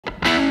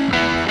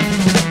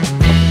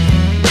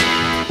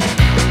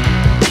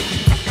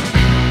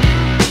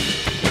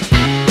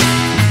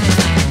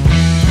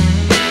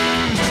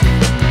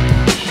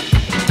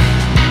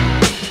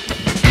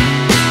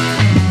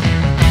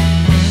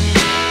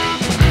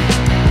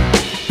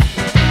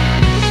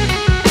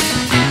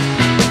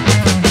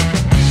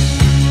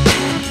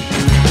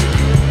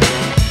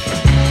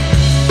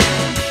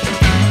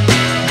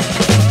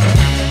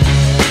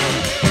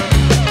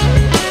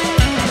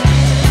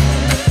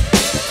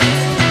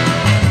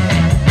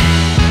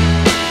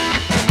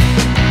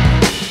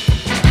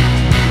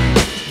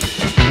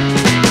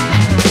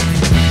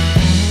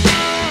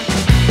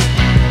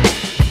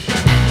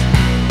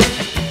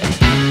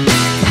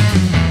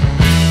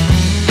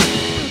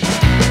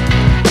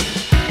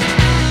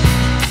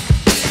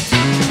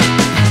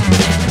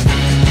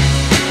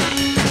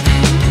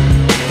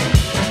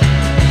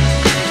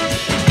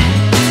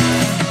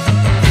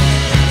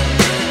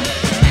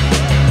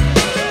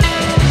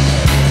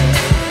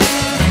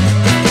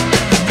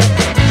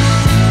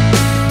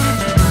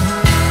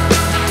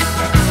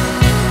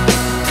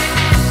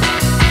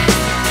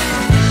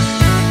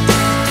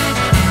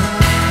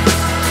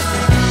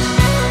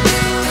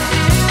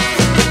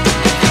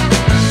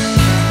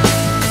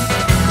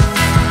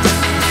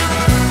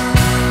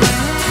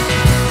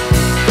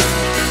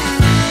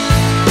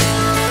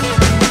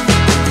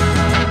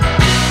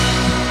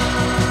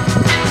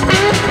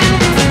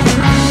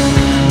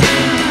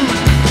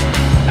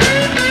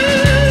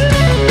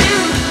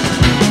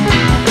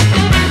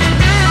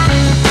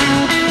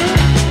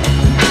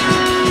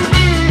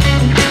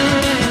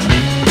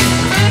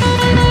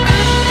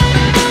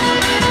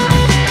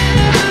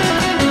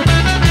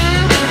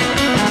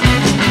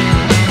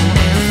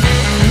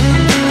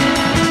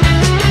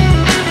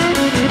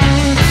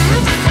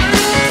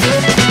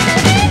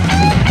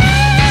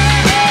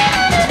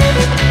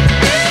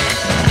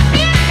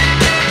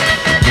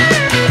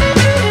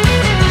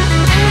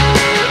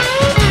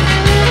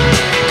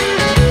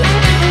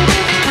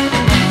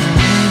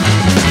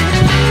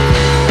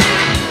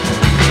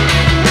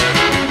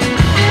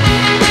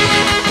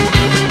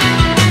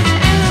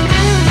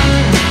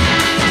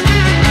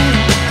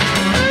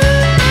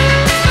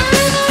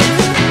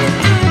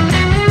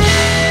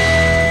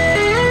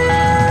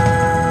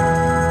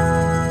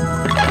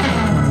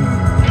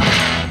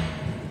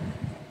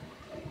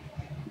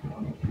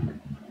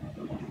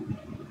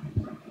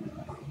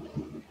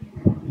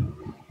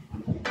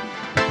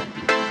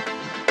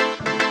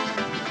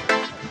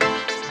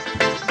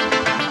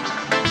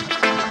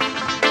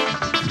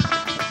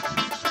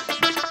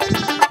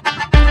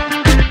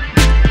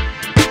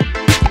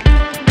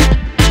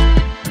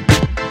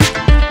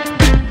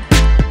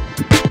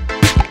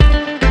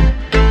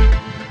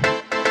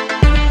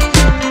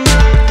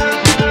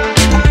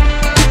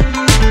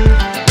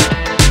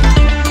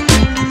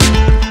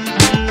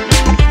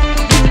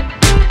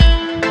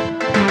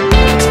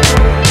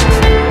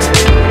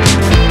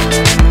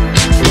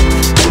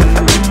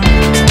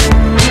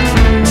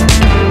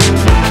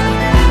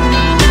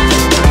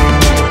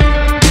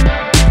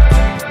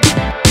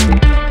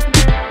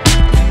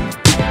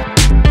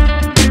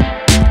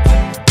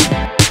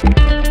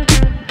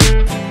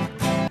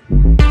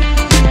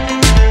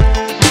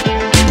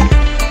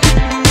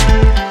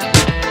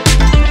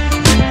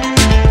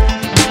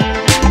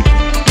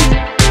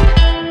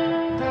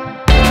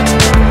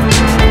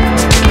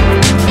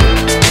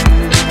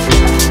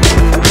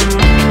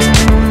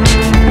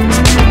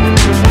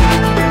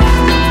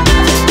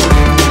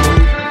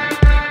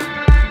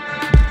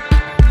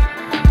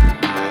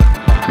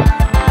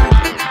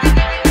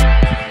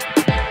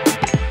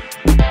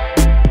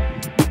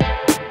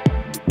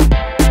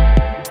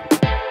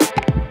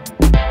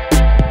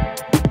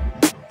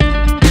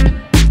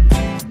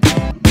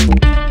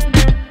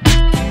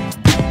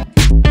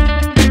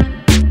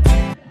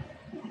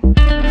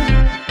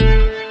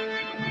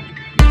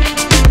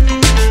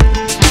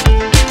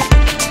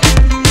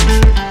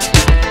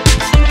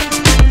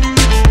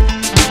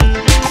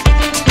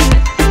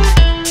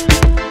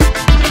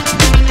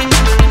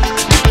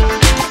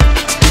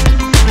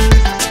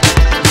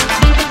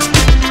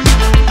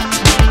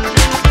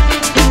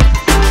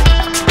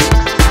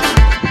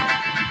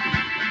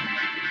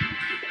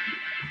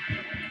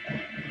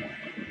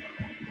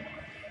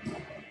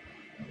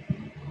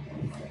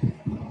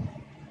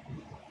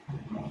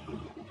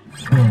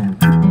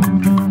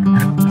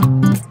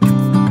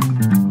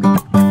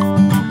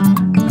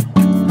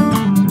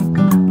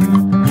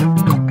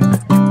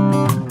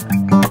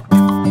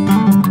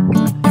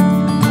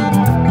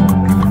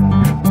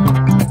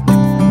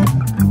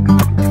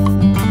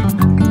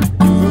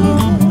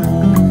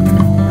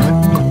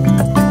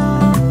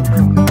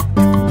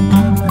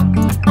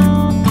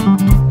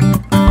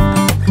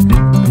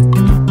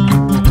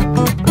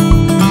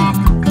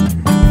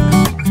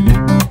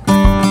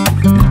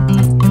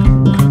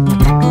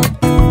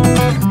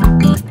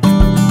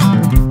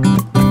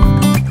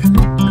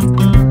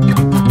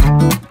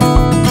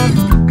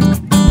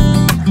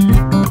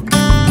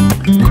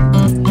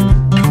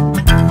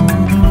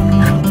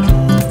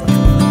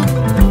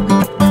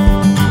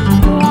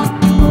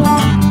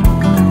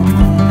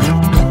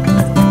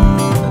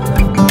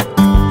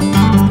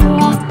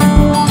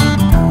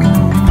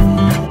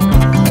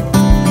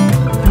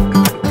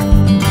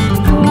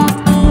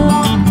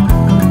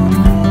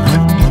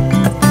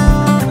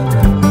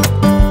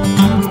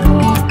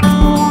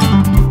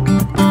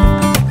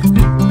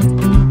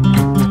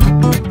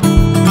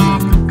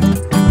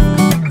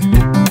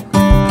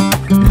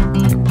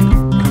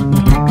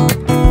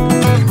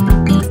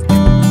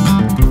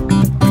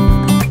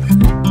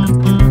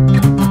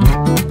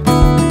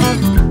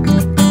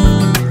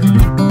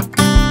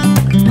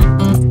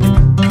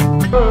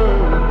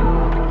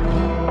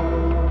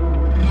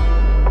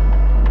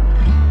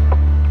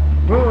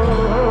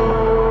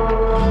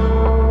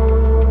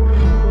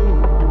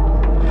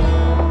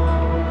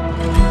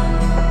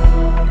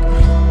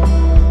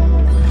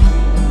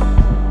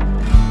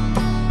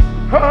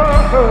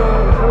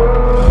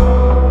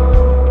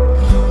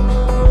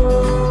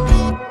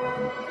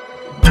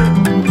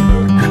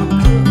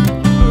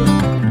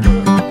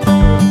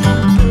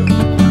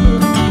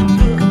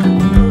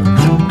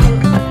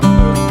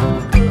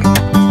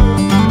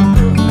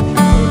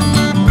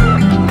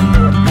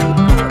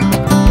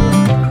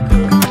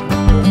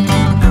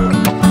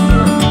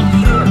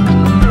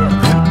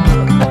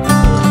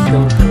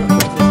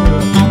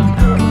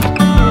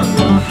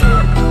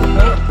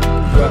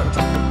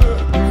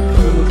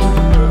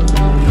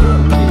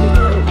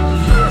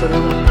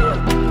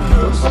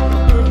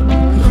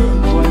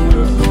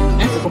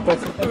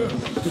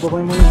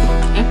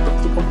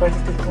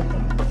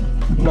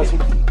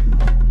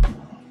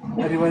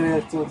Arriba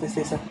de tu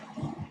tristeza.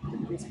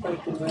 Es para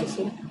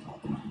quemarse.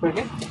 ¿Por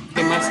qué?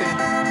 Quemarse.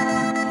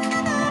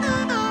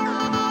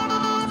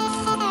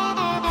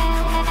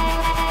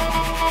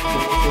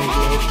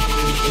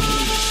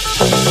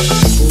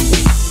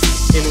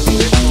 El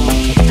universo.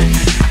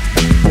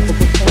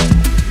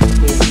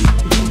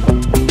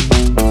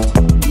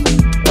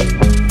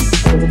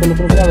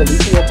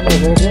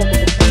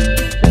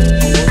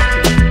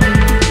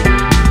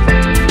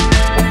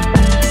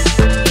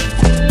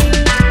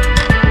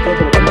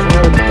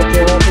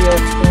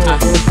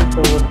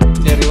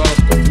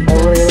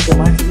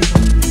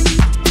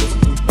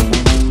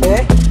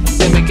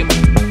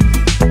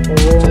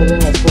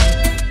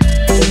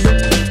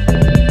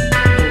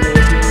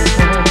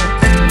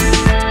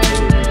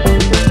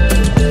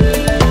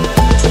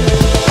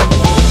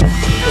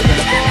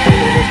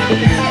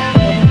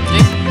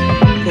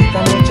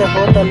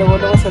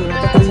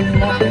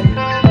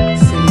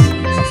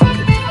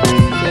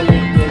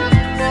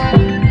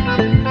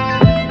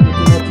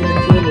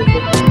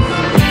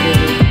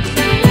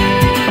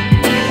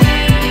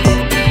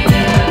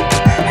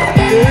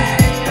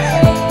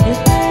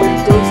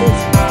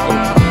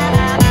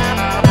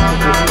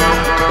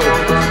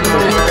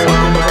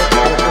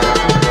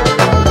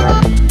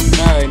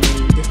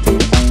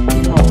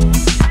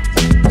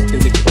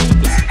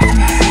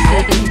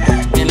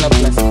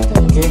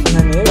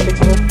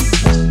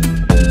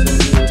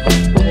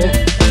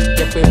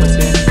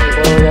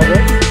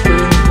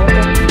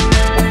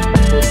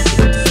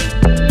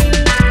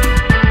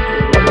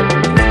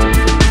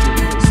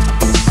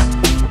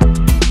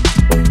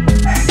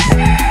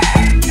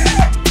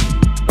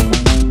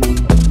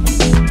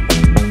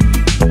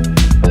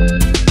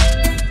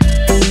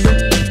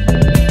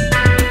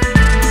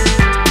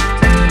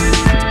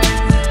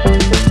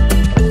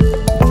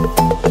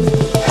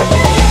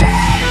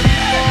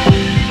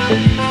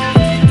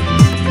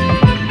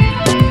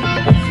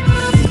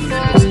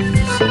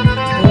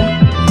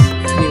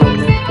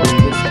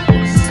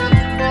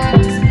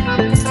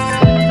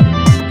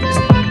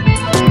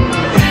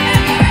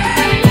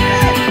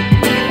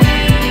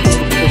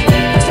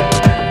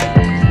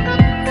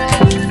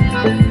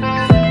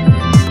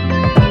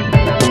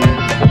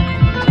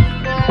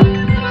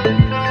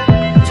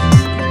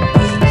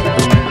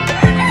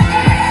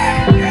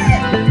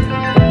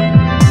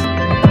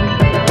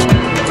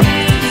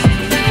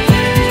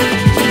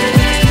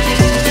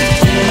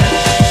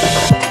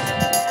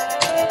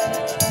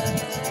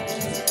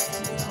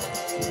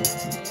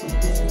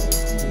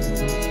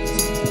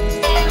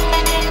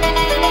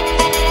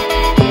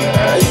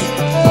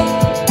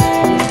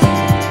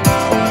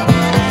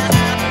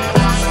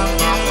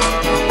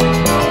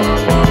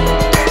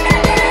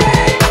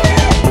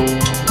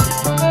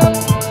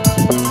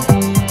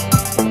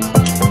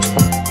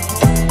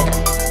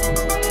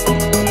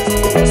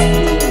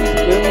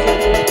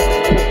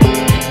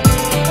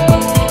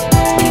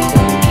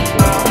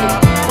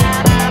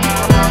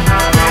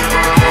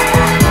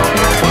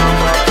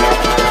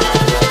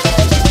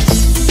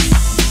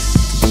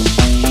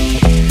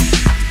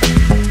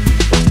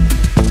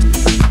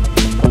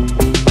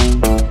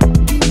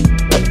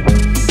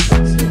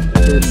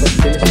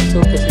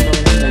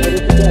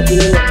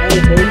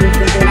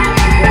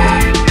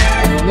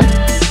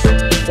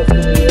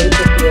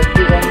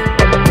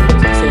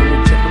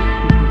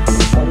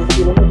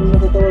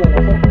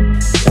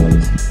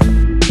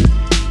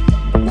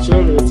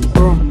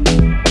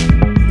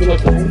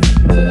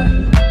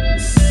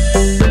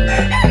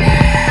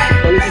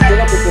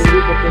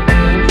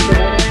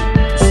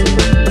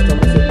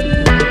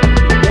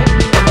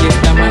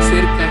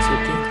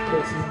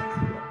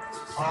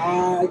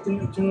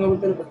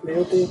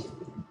 Primero te...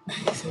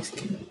 Ay, ¿sabes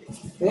qué?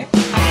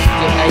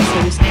 Ahí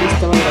sabes que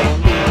estaba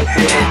grabando y no lo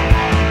pude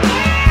ver.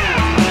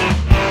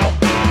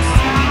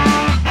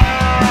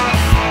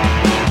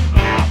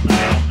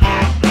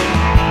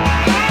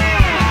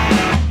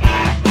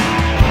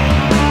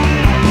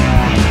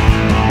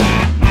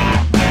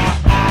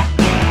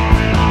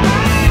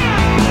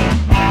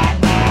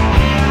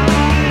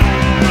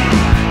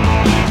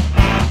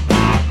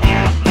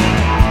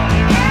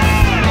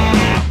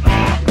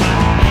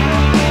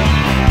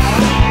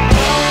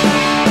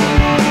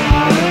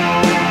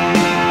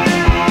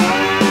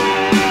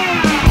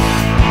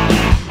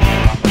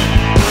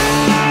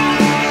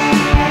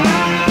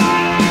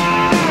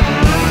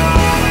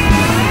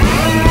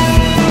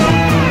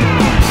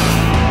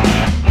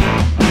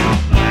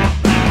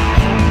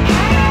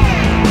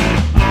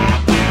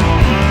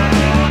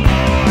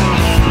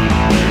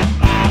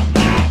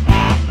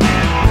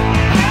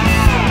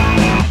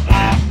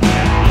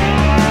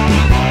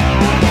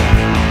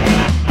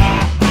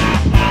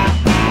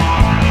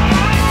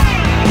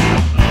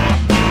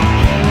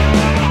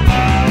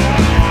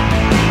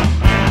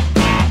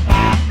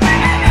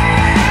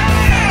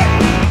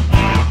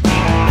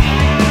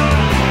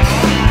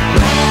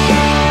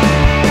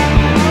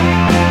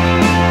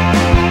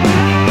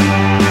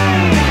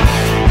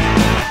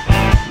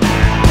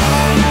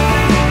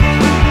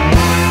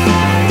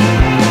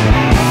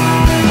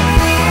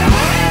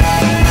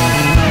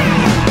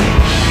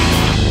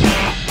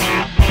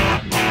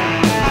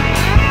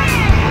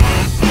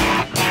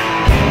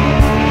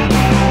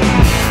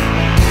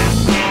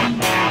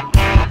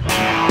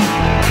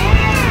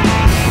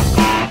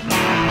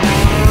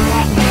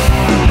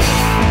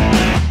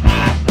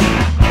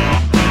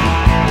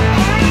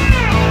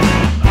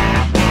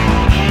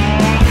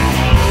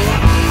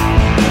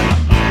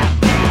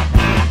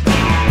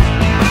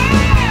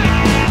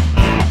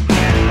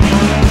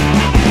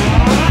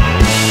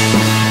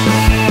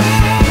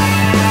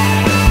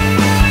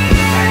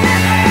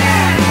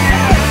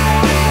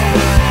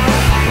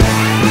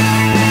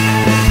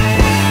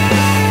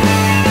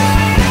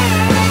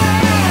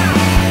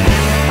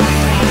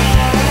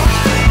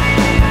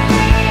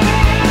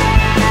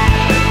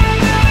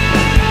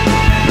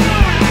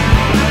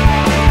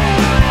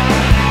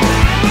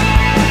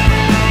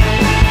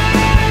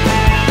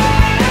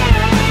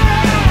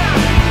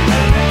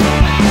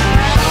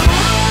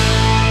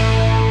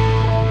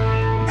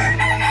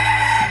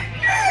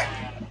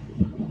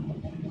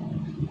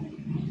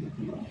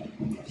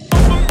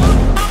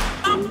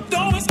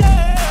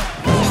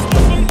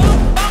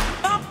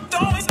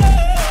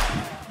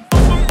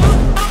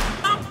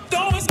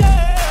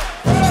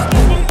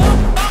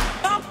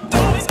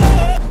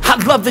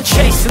 Love the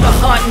chase and the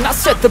hunt, and I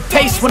set the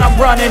pace when I'm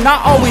running. I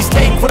always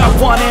take what I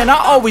want and I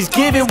always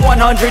give it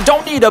 100.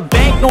 Don't need a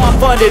bank, no I'm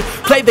funded.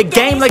 Play the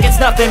game like it's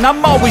nothing.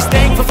 I'm always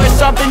thankful for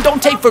something.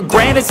 Don't take for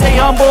granted, stay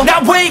humble.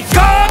 Now wake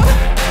up!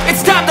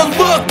 It's time to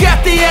look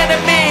at the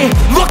enemy.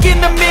 Look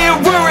in the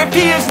mirror if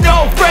he is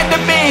no friend to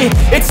me.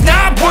 It's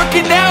not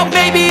working out,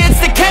 maybe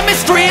it's the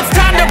chemistry. It's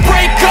time to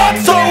break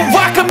up so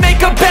I can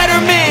make a better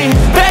me.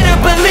 Better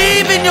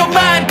believe in your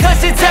mind,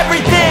 cause it's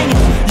everything.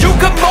 You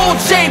can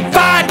mold, shape,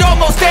 find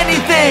almost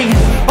anything.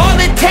 All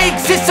it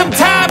takes is some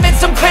time and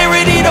some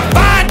clarity to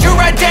find your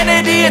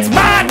identity. It's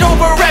mind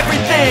over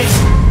everything.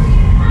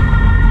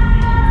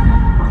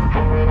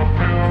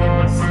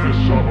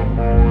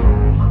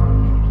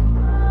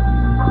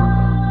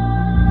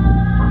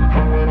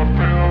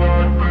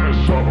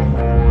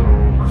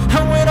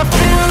 And when I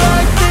feel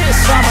like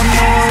this, I'm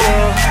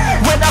immortal.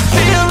 When I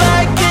feel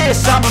like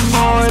this, I'm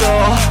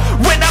immortal.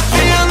 When I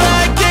feel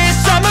like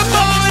this, I'm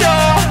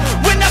immortal.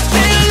 When I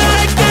feel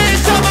like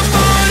this, I'm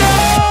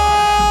immortal.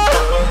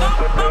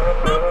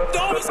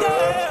 Don't be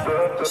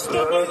scared. Just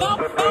don't be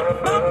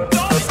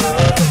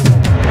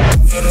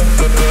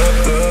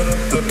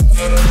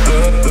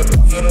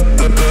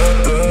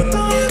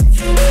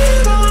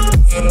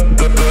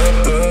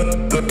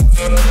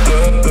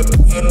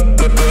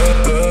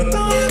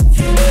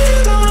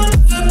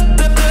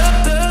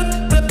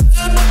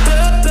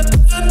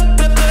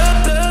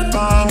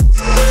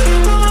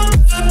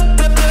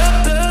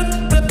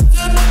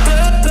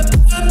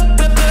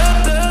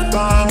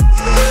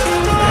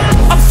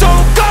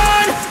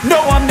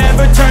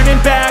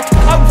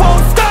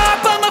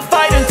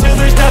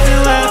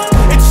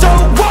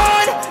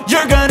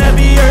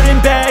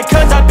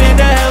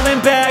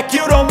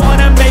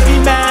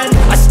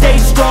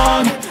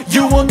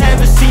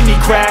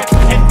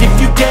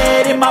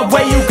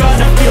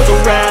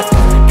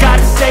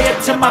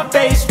to my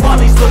face while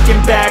he's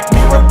looking back.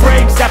 Mirror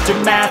breaks after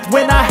math.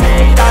 When I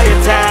hate, I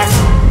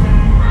attack.